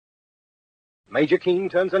Major Keene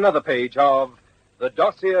turns another page of the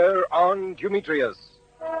Dossier On Dumetrius.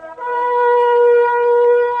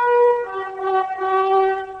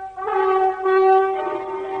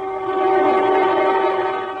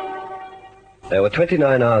 There were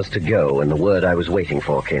 29 hours to go when the word I was waiting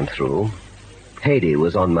for came through. Haydée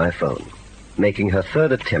was on my phone, making her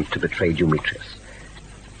third attempt to betray Dumetrius,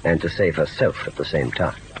 and to save herself at the same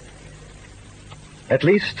time. At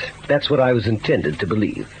least, that's what I was intended to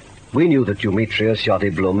believe. We knew that Dumetrius,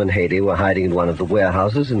 Jotty Blum, and Haydée were hiding in one of the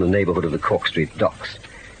warehouses in the neighborhood of the Cork Street docks.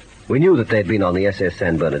 We knew that they'd been on the SS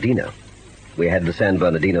San Bernardino. We had the San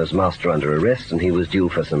Bernardino's master under arrest, and he was due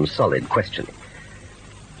for some solid questioning.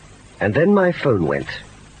 And then my phone went,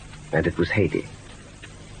 and it was Haydée.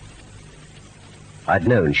 I'd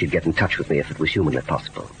known she'd get in touch with me if it was humanly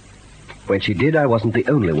possible. When she did, I wasn't the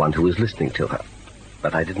only one who was listening to her,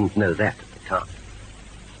 but I didn't know that at the time.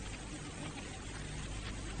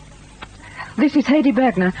 This is Haydée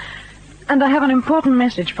Bergner, and I have an important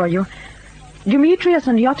message for you. Dumetrius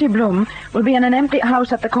and Jotty Blum will be in an empty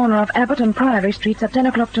house at the corner of Abbott and Priory Streets at 10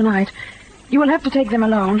 o'clock tonight. You will have to take them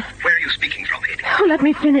alone. Where are you speaking from, Haydée? Oh, let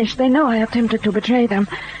me finish. They know I attempted to betray them.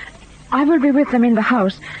 I will be with them in the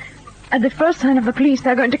house. At the first sign of the police,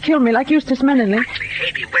 they're going to kill me like Eustace Manningley. Actually,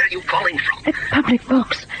 Haydée, where are you calling from? A public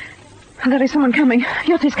box. There is someone coming.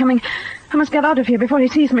 Jotty's coming. I must get out of here before he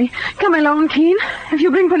sees me. Come alone, Keene. If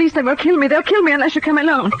you bring police, they will kill me. They'll kill me unless you come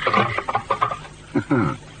alone.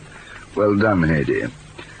 Well done, Haydée.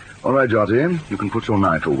 All right, Jotty, you can put your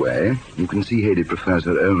knife away. You can see Haydée prefers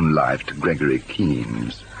her own life to Gregory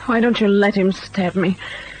Keene's. Why don't you let him stab me?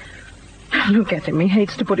 Look at him. He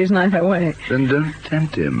hates to put his knife away. Then don't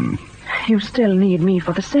tempt him. You still need me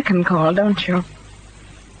for the second call, don't you?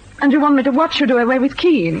 And you want me to watch you do away with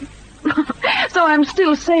Keene? So I'm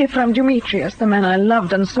still safe from Dumetrius, the man I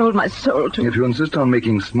loved and sold my soul to. If you insist on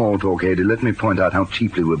making small talk, Haydée, let me point out how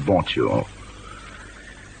cheaply we bought you.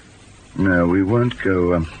 No, we won't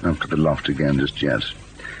go up to the loft again just yet.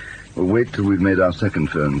 We'll wait till we've made our second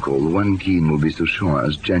phone call, the one Keene will be so sure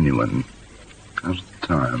is genuine. How's the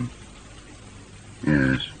time?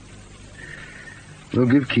 Yes. We'll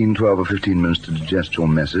give Keene 12 or 15 minutes to digest your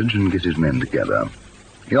message and get his men together.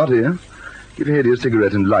 Jotty, give Haydée a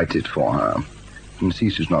cigarette and light it for her. You can see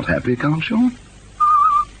she's not happy, can't you?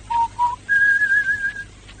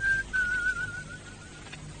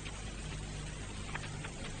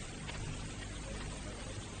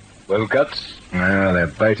 Well, Guts? They're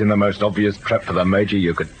baiting the most obvious trap for the Major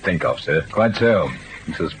you could think of, sir. Quite so.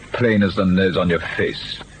 It's as plain as the nose on your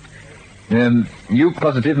face. You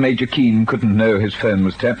positive Major Keene couldn't know his phone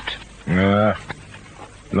was tapped?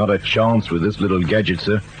 Not a chance with this little gadget,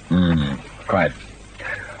 sir. Quite.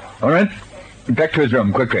 All right. Back to his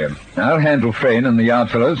room, quickly. I'll handle Frayne and the yard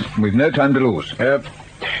fellows. We've no time to lose.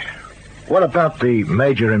 What about the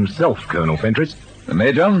Major himself, Colonel Fentress? The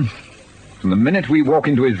Major? From the minute we walk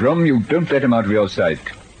into his room, you don't let him out of your sight.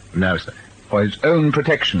 No, sir. For his own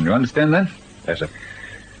protection, you understand that? Yes, sir.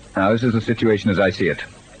 Now, this is the situation as I see it.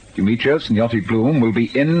 Dumetrius and Jotty Blum will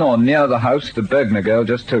be in or near the house the Bergner girl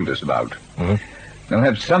just told us about. Mm-hmm. They'll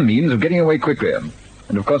have some means of getting away quickly.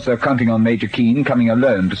 And, of course, they're counting on Major Keene coming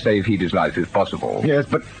alone to save Haydée's life if possible. Yes,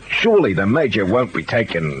 but surely the Major won't be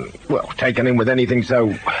taken in with anything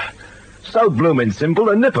so blooming simple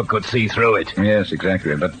a nipper could see through it. Yes,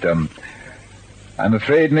 exactly, but, I'm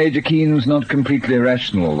afraid Major Keene's not completely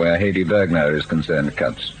rational where Haydée Bergner is concerned,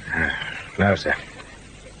 Cuts. No, sir.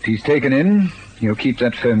 If he's taken in, he'll keep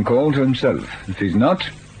that phone call to himself. If he's not,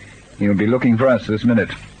 he'll be looking for us this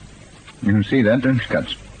minute. You can see that, don't you,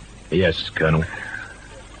 Cuts? Yes, Colonel.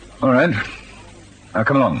 All right. Now,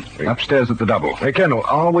 come along. Upstairs at the double. Hey, Colonel,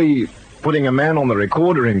 are we putting a man on the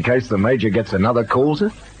recorder in case the Major gets another call,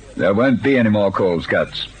 sir? There won't be any more calls,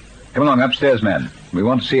 Cuts. Come along, upstairs, man. We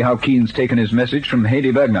want to see how Keene's taken his message from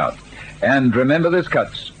Haydée Bergner. And remember this,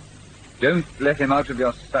 Cuts. Don't let him out of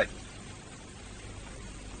your sight.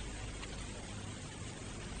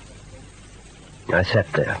 I sat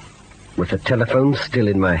there, with the telephone still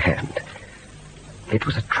in my hand. It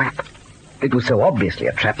was a trap. It was so obviously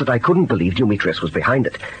a trap that I couldn't believe Dumetrius was behind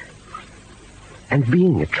it. And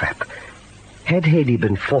being a trap, had Haydée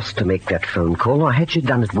been forced to make that phone call, or had she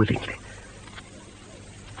done it willingly?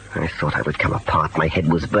 I thought I would come apart. My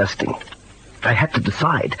head was bursting. I had to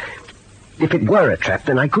decide. If it were a trap,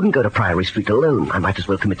 then I couldn't go to Priory Street alone. I might as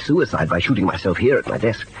well commit suicide by shooting myself here at my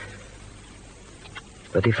desk.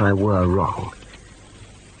 But if I were wrong,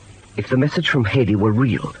 if the message from Haydée were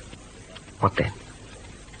real, what then?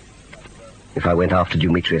 If I went after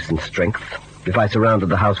Dumetrius in strength, if I surrounded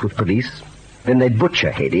the house with police, then they'd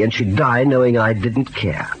butcher Haydée and she'd die knowing I didn't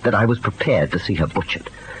care, that I was prepared to see her butchered.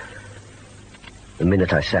 The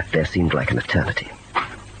minute I sat there seemed like an eternity.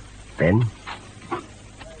 Then...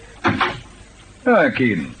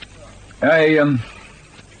 Keene.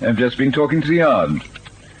 I've just been talking to the yard.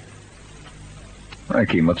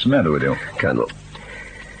 Keene, what's the matter with you?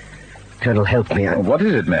 Colonel, help me. What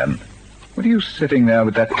is it, man? What are you sitting there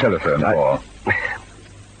with that telephone for?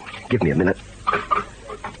 Give me a minute.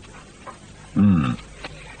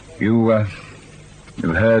 You've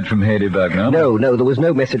heard from Lady Bergner? No, there was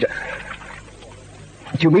no message.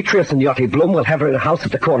 Dumetrius and Yachty Blum will have her in a house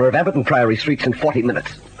at the corner of Abbott and Priory Streets in 40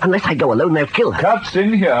 minutes. Unless I go alone, they'll kill her. Cuts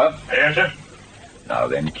in here. Yes, sir. Now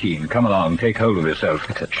then, Keene, come along. Take hold of yourself.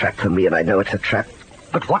 It's a trap for me, and I know it's a trap.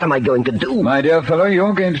 But what am I going to do? My dear fellow,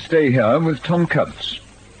 you're going to stay here with Tom Cutts.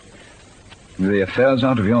 The affair's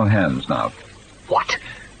out of your hands now. What?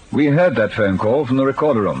 We heard that phone call from the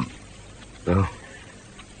recorder room. Oh.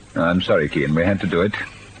 I'm sorry, Keene. We had to do it.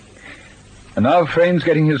 And now Frane's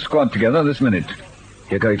getting his squad together this minute.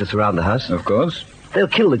 You're going to surround the house? Of course. They'll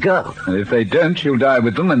kill the girl. And if they don't, she'll die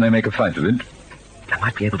with them when they make a fight of it. I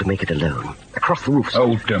might be able to make it alone. Across the roofs.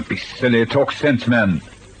 Oh, don't be silly. Talk sense, man.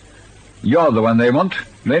 You're the one they want.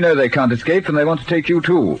 They know they can't escape, and they want to take you,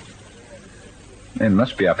 too. They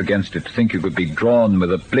must be up against it to think you could be drawn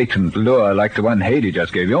with a blatant lure like the one Hady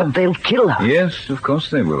just gave you. But they'll kill her. Yes, of course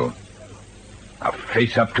they will. Now,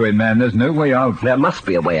 face up to it, man. There's no way out. There must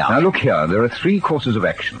be a way out. Now, look here. There are 3 courses of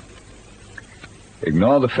action.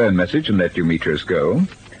 Ignore the phone message and let Dumetrius go.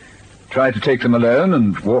 Try to take them alone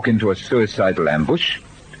and walk into a suicidal ambush.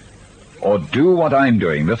 Or do what I'm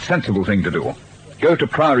doing, the sensible thing to do. Go to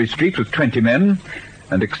Priory Street with 20 men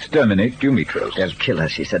and exterminate Dumetrius. They'll kill her,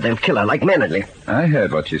 she said. They'll kill her like Mannerly. I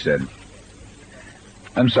heard what she said.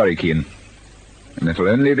 I'm sorry, Keene. And it'll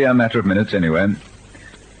only be a matter of minutes anyway.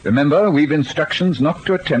 Remember, we've instructions not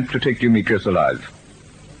to attempt to take Dumetrius alive.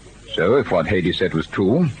 So, if what Hady said was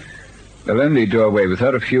true, they'll only do away with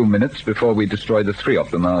her a few minutes before we destroy the 3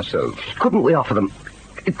 of them ourselves. Couldn't we offer them...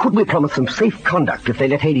 Couldn't we promise them safe conduct if they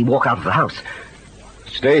let Hady walk out of the house?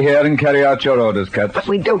 Stay here and carry out your orders, Cutts. But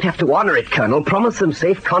we don't have to honor it, Colonel. Promise them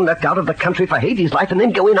safe conduct out of the country for Hady's life and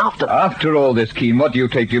then go in after them. After all this, Keene, what do you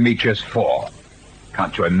take Dumetrius for?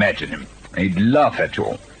 Can't you imagine him? He'd laugh at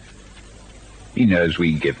you. He knows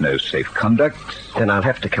we give no safe conduct. Then I'll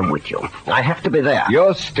have to come with you. I have to be there.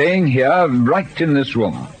 You're staying here, right in this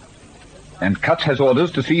room. And Cutts has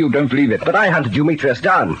orders to see you don't leave it. But I hunted Dumetrius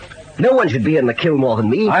down. No one should be in the kill more than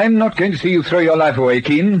me. I'm not going to see you throw your life away,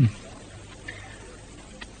 Keene.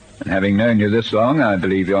 And having known you this long, I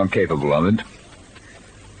believe you're capable of it.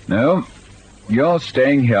 No, you're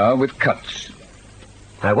staying here with Cutts.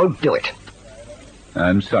 I won't do it.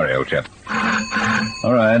 I'm sorry, old chap.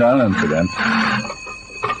 All right, I'll answer that.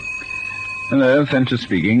 Hello, Fencer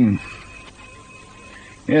speaking.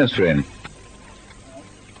 Yes, friend.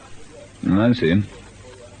 I see.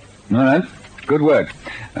 All right, good work.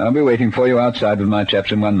 I'll be waiting for you outside with my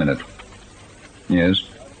chaps in 1 minute. Yes,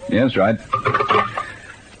 right.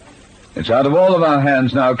 It's out of all of our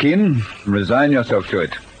hands now, Keene. Resign yourself to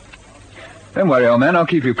it. Don't worry, old man, I'll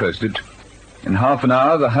keep you posted. In half an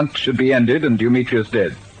hour, the hunt should be ended and Dumetrius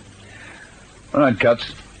dead. All right,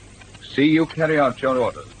 Cutts. See you carry out your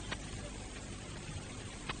orders.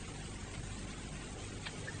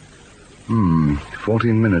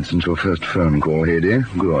 14 minutes since your first phone call, Hady.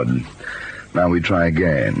 Good. Now we try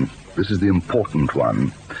again. This is the important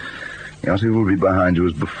one. Yachty will be behind you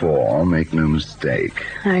as before. Make no mistake.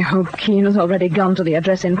 I hope Keene has already gone to the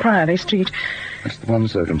address in Priory Street. That's the one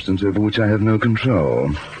circumstance over which I have no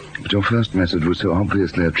control. But your first message was so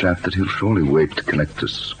obviously a trap that he'll surely wait to collect a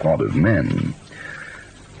squad of men.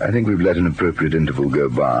 I think we've let an appropriate interval go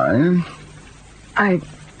by. I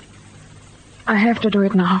have to do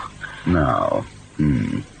it now. Now.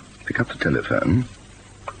 Pick up the telephone.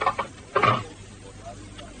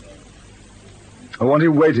 What are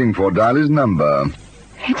you waiting for? Dial his number.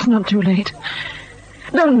 It's not too late.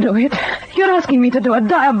 Don't do it. You're asking me to do a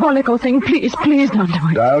diabolical thing. Please don't do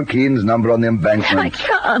it. Dial Keene's number on the embankment. I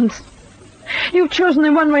can't. You've chosen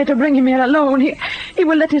the one way to bring him here alone. He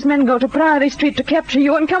will let his men go to Priory Street to capture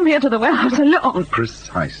you and come here to the warehouse alone.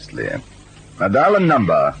 Precisely. Now dial a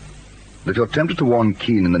number. If you're tempted to warn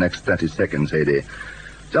Keene in the next 30 seconds, Hady,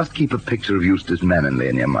 just keep a picture of Eustace Manningley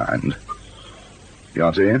in your mind.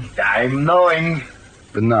 Yachty? I'm knowing.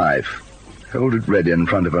 The knife. Hold it ready in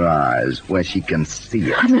front of her eyes, where she can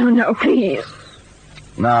see it. No, please.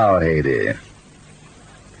 Now, Hady.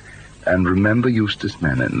 And remember Eustace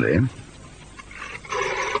Manningley.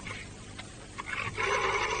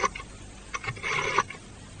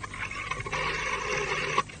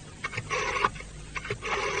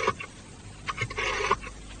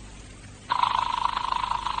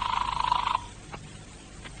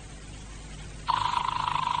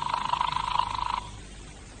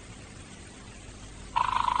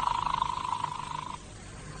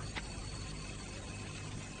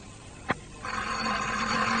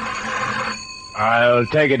 I'll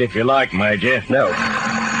take it if you like, Major. No.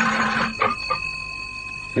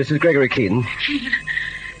 This is Gregory Keene.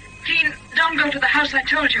 Keene, don't go to the house I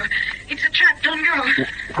told you. It's a trap. Don't go.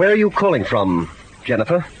 Where are you calling from,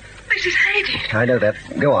 Jennifer? This is Haiti. I know that.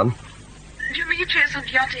 Go on. Demetrius and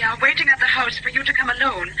Yachty are waiting at the house for you to come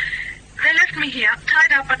alone. They left me here,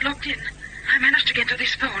 tied up but locked in. I managed to get to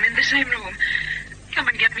this phone in the same room. Come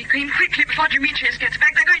and get me, Queen, quickly before Demetrius gets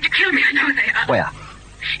back. They're going to kill me. I know they are. Where?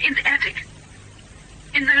 In the attic.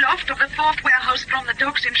 In the loft of the fourth warehouse from the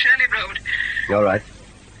docks in Shirley Road. All right.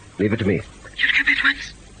 Leave it to me. You'll come at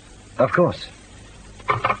once. Of course.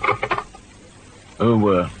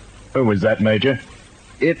 Who was that, Major?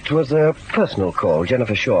 It was a personal call,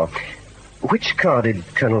 Jennifer Shaw. Which car did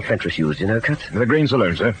Colonel Fentress use, do you know, Cut? The Green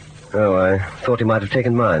Saloon, sir. Oh, I thought he might have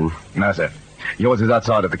taken mine. No, sir. Yours is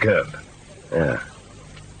outside of the curb. Yeah.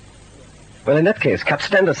 Well, in that case, Cut,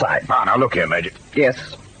 stand aside. Ah, now look here, Major.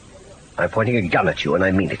 Yes. I'm pointing a gun at you, and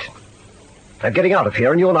I mean it. I'm getting out of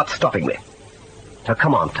here, and you're not stopping me. So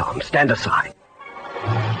come on, Tom, stand aside.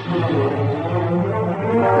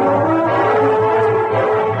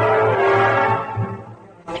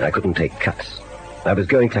 I couldn't take cuts. I was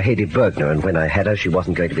going for Haydée Bergner, and when I had her, she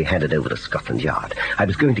wasn't going to be handed over to Scotland Yard. I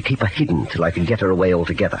was going to keep her hidden till I could get her away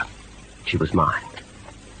altogether. She was mine.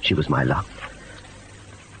 She was my love.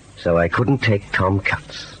 So I couldn't take Tom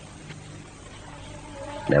Cutts.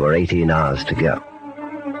 There were 18 hours to go.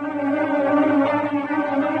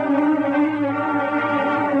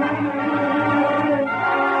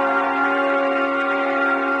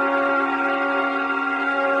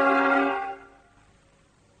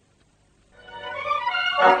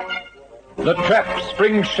 The trap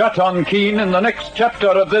springs shut on Keene in the next chapter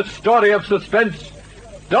of this story of suspense.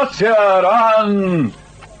 Dossier on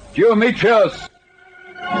Dumetrius.